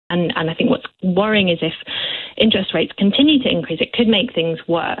And I think what's worrying is if interest rates continue to increase, it could make things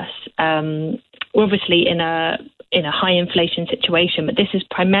worse. We're obviously in a high inflation situation, but this is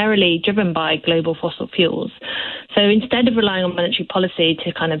primarily driven by global fossil fuels. So instead of relying on monetary policy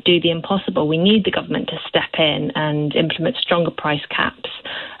to kind of do the impossible, we need the government to step in and implement stronger price caps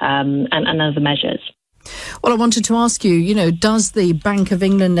and other measures. Well, I wanted to ask you, does the Bank of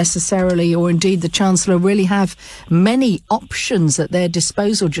England necessarily, or indeed the Chancellor, really have many options at their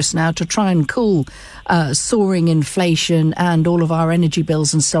disposal just now to try and cool soaring inflation and all of our energy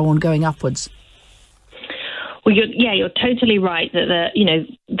bills and so on going upwards? Well, you're totally right that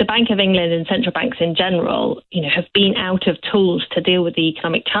the Bank of England and central banks in general, have been out of tools to deal with the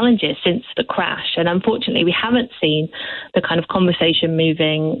economic challenges since the crash. And unfortunately, we haven't seen the kind of conversation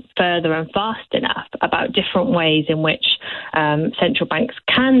moving further and fast enough about different ways in which central banks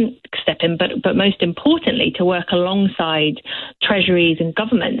can step in, but most importantly, to work alongside treasuries and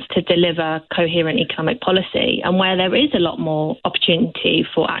governments to deliver coherent economic policy. And where there is a lot more opportunity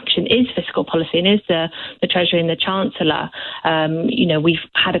for action is fiscal policy and is the Treasury and the Chancellor. We've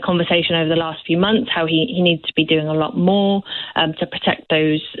had a conversation over the last few months how he needs to be doing a lot more to protect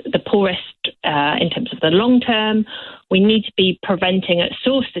the poorest in terms of the long term. We need to be preventing at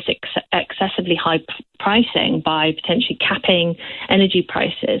source this excessively high pricing by potentially capping energy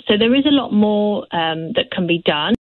prices. So there is a lot more that can be done.